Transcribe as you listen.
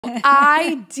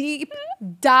I deep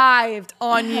dived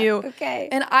on you. Okay.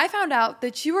 And I found out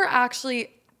that you were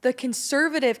actually the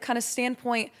conservative kind of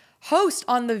standpoint host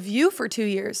on The View for 2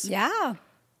 years. Yeah.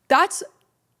 That's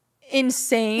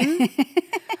insane.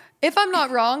 If I'm not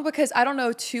wrong, because I don't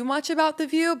know too much about The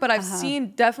View, but I've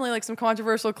seen definitely like some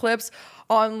controversial clips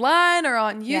online or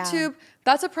on YouTube.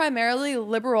 That's a primarily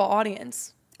liberal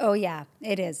audience. Oh yeah,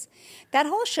 it is. That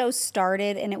whole show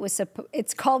started and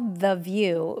it's called The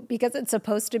View because it's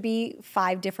supposed to be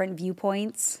 5 different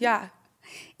viewpoints. Yeah.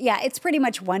 Yeah, it's pretty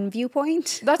much one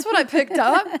viewpoint. That's what I picked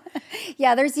up.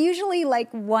 Yeah, there's usually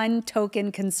like one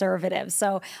token conservative.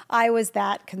 So I was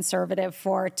that conservative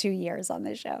for 2 years on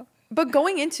this show. But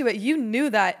going into it, you knew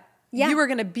that you were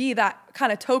going to be that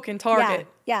kind of token target.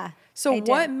 Yeah. So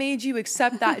what made you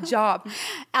accept that job?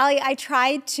 Allie, I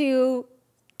tried to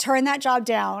turn that job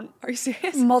down. Are you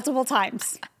serious? Multiple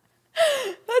times.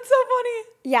 That's so funny.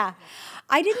 Yeah.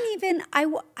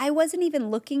 I wasn't even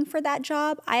looking for that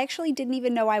job. I actually didn't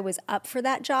even know I was up for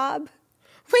that job.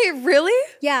 Wait,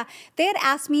 really? Yeah. They had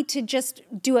asked me to just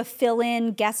do a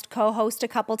fill-in guest co-host a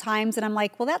couple times. And I'm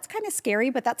like, well, that's kind of scary,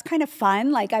 but that's kind of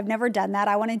fun. Like, I've never done that.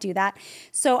 I want to do that.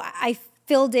 So I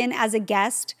filled in as a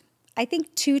guest, I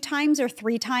think 2 times or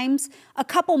 3 times, a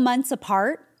couple months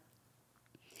apart.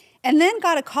 And then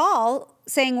got a call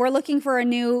saying, we're looking for a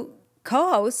new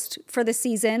co-host for the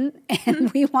season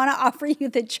and we want to offer you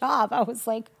the job. I was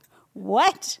like,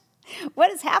 what?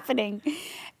 What is happening?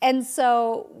 And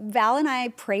so Val and I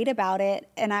prayed about it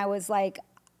and I was like,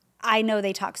 I know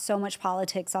they talk so much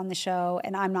politics on the show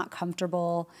and I'm not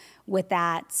comfortable with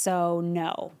that, so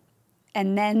no.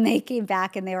 And then they came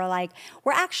back and they were like,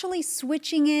 we're actually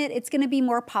switching it. It's going to be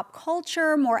more pop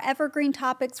culture, more evergreen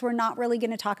topics. We're not really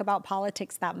going to talk about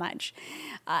politics that much.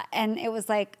 And it was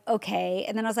like, okay.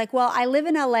 And then I was like, well, I live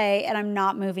in LA and I'm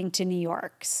not moving to New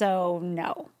York, so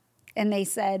no. And they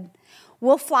said,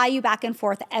 we'll fly you back and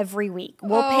forth every week.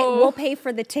 We'll pay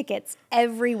for the tickets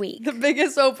every week. The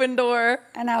biggest open door.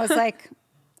 And I was like,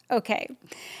 okay.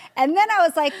 And then I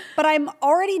was like, but I'm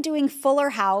already doing Fuller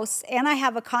House and I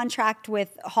have a contract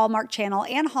with Hallmark Channel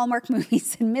and Hallmark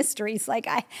Movies and Mysteries.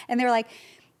 And they were like,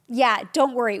 yeah,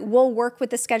 don't worry. We'll work with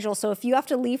the schedule. So if you have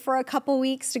to leave for a couple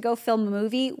weeks to go film a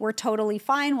movie, we're totally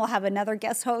fine. We'll have another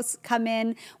guest host come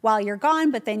in while you're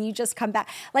gone, but then you just come back.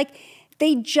 Like,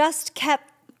 they just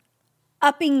kept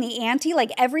upping the ante.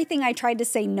 Like, everything I tried to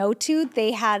say no to,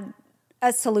 they had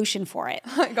a solution for it.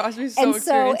 Oh my gosh, we And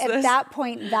so at that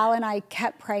point, Val and I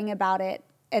kept praying about it.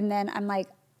 And then I'm like,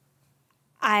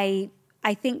 I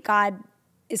think God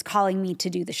is calling me to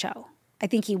do the show. I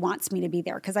think he wants me to be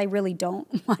there because I really don't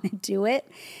want to do it.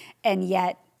 And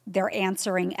yet they're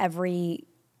answering every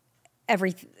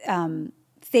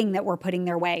thing that we're putting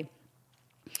their way.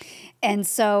 And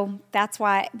so that's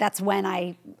when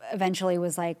I eventually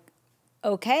was like,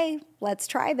 okay, let's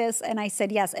try this. And I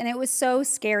said yes. And it was so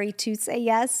scary to say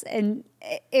yes. And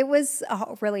it was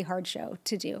a really hard show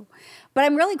to do. But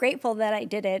I'm really grateful that I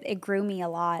did it. It grew me a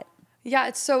lot. Yeah,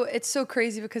 it's so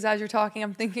crazy because as you're talking,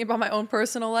 I'm thinking about my own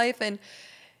personal life. And,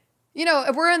 you know,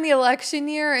 we're in the election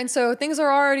year. And so things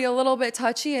are already a little bit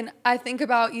touchy. And I think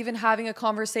about even having a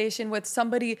conversation with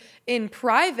somebody in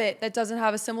private that doesn't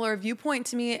have a similar viewpoint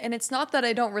to me. And it's not that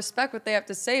I don't respect what they have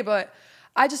to say, but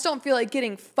I just don't feel like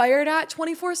getting fired at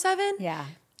 24/7. Yeah.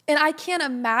 And I can't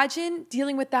imagine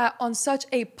dealing with that on such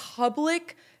a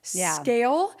public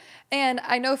scale. And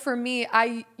I know for me,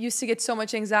 I used to get so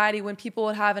much anxiety when people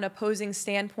would have an opposing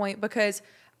standpoint because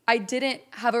I didn't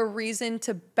have a reason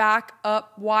to back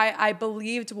up why I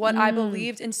believed what I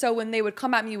believed. And so when they would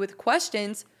come at me with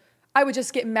questions, I would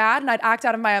just get mad and I'd act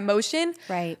out of my emotion.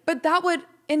 Right. But that would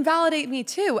invalidate me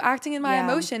too, acting in my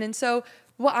emotion. And so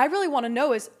what I really want to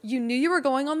know is you knew you were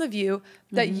going on The View,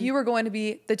 that you were going to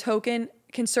be the token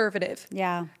conservative.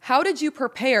 Yeah. How did you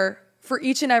prepare for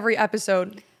each and every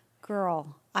episode?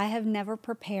 Girl, I have never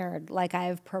prepared like I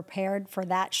have prepared for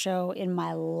that show in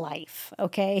my life,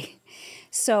 okay?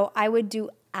 So I would do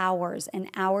hours and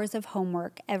hours of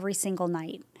homework every single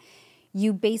night.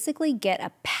 You basically get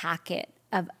a packet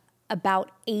of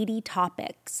about 80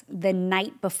 topics the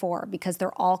night before because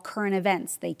they're all current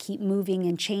events. They keep moving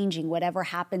and changing, whatever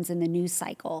happens in the news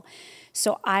cycle.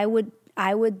 So I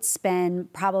would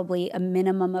spend probably a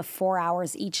minimum of 4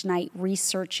 hours each night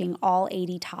researching all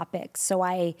 80 topics so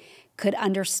I could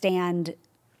understand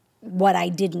what I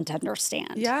didn't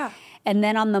understand. Yeah. And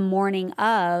then on the morning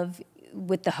of,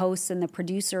 with the hosts and the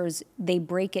producers, they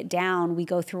break it down. We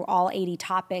go through all 80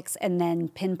 topics and then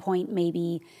pinpoint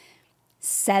maybe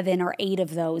 7 or 8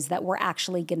 of those that we're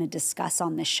actually going to discuss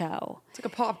on the show. It's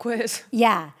like a pop quiz.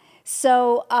 Yeah.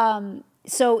 So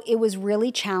So it was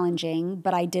really challenging,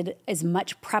 but I did as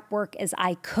much prep work as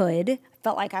I could.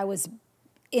 Felt like I was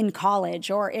in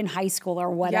college or in high school or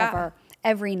whatever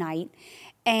every night.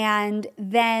 And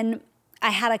then I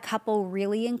had a couple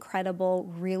really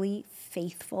incredible, really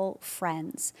faithful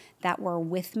friends that were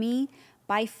with me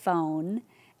by phone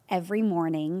every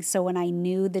morning. So when I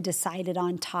knew the decided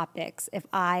on topics,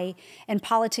 and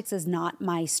politics is not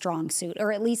my strong suit,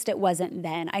 or at least it wasn't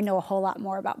then. I know a whole lot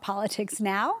more about politics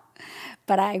now,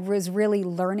 but I was really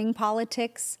learning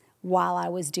politics while I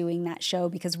was doing that show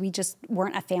because we just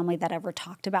weren't a family that ever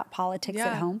talked about politics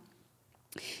at home.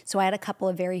 So I had a couple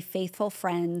of very faithful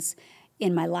friends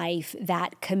in my life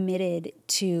that committed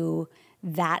to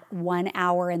that 1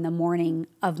 hour in the morning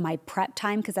of my prep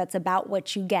time, because that's about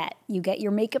what you get. You get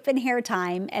your makeup and hair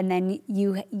time, and then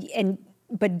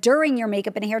but during your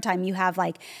makeup and hair time, you have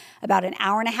like about an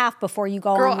hour and a half before you go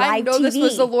on live TV. I know this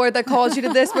was the Lord that called you to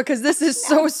this because this is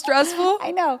so stressful.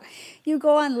 I know. You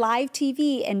go on live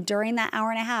TV, and during that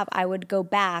hour and a half, I would go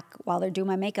back while they're doing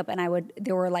my makeup, and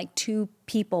there were like 2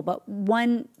 people, but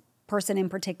one person in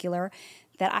particular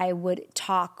that I would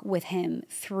talk with him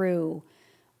through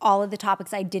all of the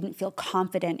topics I didn't feel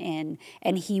confident in,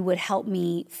 and he would help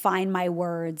me find my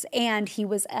words. And he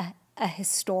was a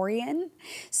historian,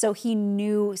 so he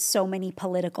knew so many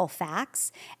political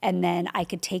facts, and then I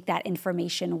could take that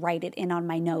information, write it in on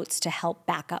my notes to help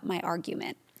back up my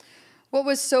argument.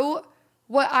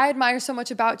 What I admire so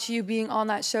much about you being on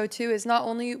that show too is not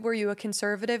only were you a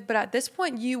conservative, but at this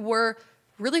point you were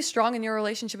really strong in your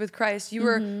relationship with Christ. You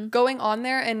were going on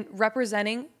there and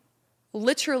representing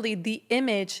literally the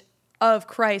image of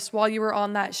Christ while you were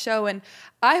on that show. And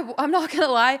I'm not going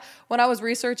to lie, when I was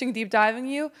researching, deep diving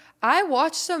you, I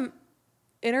watched some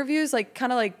interviews, like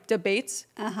kind of like debates.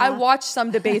 I watched some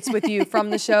debates with you from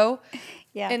the show.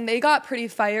 And they got pretty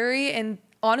fiery, and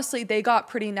honestly, they got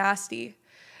pretty nasty.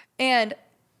 And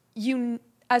you,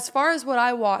 as far as what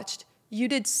I watched, you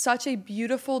did such a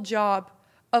beautiful job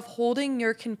of holding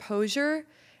your composure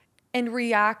and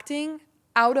reacting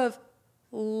out of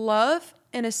love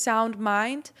and a sound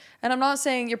mind. And I'm not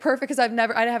saying you're perfect because I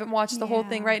haven't watched the whole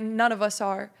thing, right? None of us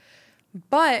are.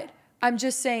 But I'm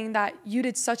just saying that you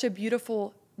did such a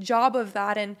beautiful job of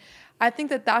that. And I think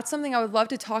that that's something I would love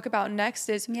to talk about next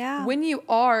is when you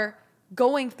are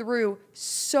going through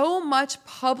so much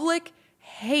public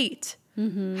hate,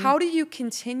 how do you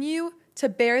continue to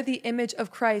bear the image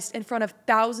of Christ in front of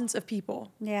thousands of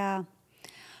people? Yeah.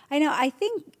 I know. I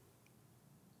think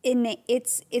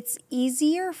it's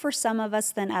easier for some of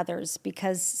us than others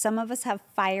because some of us have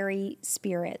fiery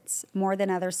spirits more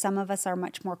than others. Some of us are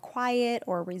much more quiet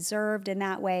or reserved in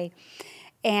that way.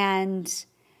 And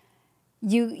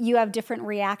you have different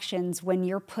reactions when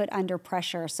you're put under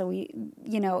pressure. So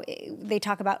they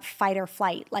talk about fight or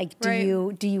flight. Like, do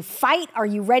you fight? Are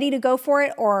you ready to go for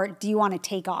it? Or do you want to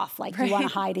take off? Like you want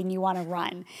to hide and you want to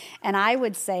run. And I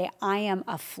would say I am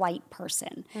a flight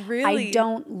person. Really? I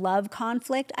don't love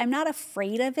conflict. I'm not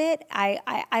afraid of it.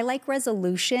 I like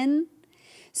resolution.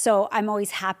 So I'm always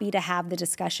happy to have the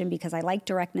discussion because I like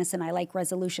directness and I like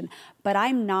resolution. But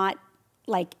I'm not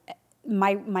like...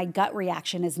 My gut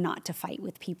reaction is not to fight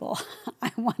with people.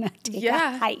 I want to take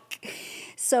a hike.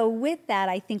 So with that,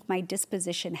 I think my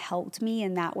disposition helped me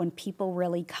in that when people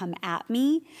really come at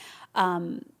me,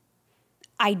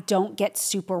 I don't get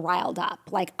super riled up.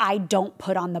 Like I don't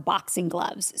put on the boxing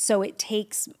gloves. So it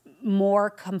takes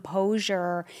more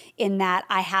composure in that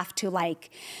I have to like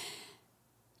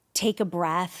take a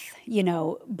breath,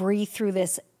 breathe through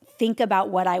this, think about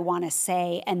what I want to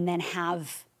say, and then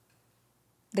have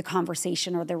the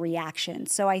conversation or the reaction.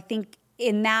 So I think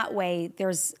in that way,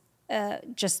 there's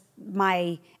just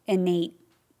my innate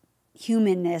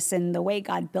humanness and the way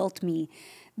God built me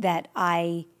that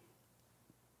I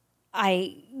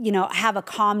have a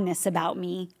calmness about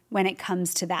me when it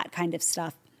comes to that kind of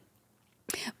stuff.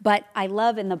 But I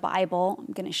love in the Bible,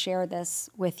 I'm going to share this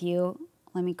with you.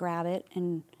 Let me grab it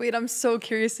and wait. I'm so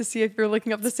curious to see if you're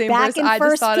looking up the same verse. Back in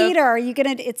 1 Peter. Are you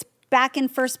gonna? It's back in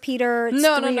 1 Peter. It's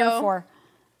 3 or 4.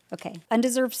 Okay.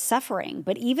 Undeserved suffering.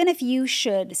 But even if you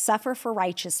should suffer for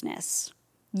righteousness,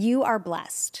 you are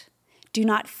blessed. Do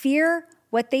not fear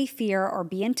what they fear or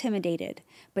be intimidated,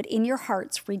 but in your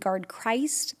hearts regard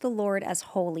Christ the Lord as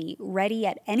holy, ready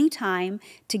at any time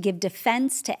to give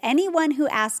defense to anyone who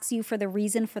asks you for the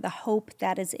reason for the hope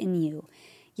that is in you.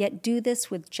 Yet do this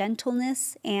with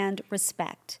gentleness and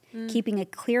respect, keeping a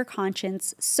clear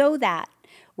conscience so that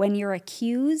when you're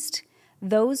accused,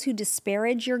 those who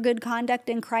disparage your good conduct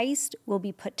in Christ will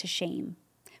be put to shame.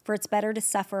 For it's better to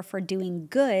suffer for doing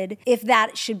good, if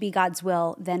that should be God's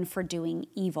will, than for doing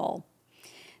evil.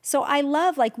 So I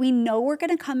love, like, we know we're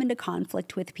going to come into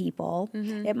conflict with people.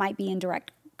 It might be in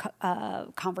direct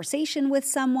conversation with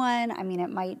someone. I mean, it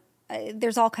might,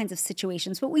 there's all kinds of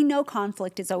situations, but we know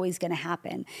conflict is always going to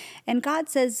happen. And God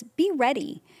says, be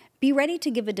ready. Be ready to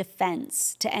give a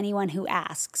defense to anyone who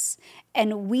asks.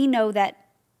 And we know that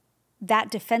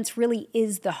that defense really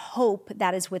is the hope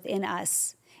that is within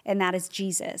us, and that is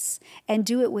Jesus. And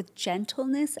do it with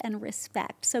gentleness and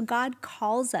respect. So God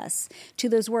calls us to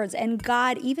those words. And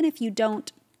God, even if you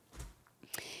don't,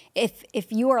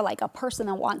 if you are like a person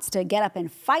that wants to get up and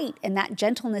fight, and that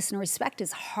gentleness and respect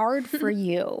is hard for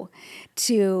you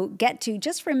to get to,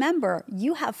 just remember,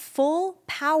 you have full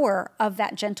power of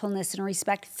that gentleness and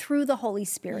respect through the Holy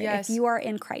Spirit. Yes. If you are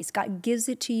in Christ, God gives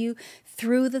it to you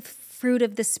through the fruit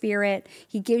of the Spirit.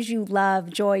 He gives you love,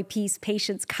 joy, peace,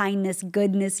 patience, kindness,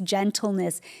 goodness,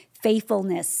 gentleness,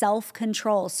 faithfulness,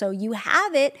 self-control. So you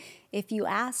have it if you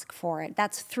ask for it.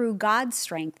 That's through God's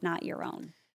strength, not your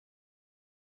own.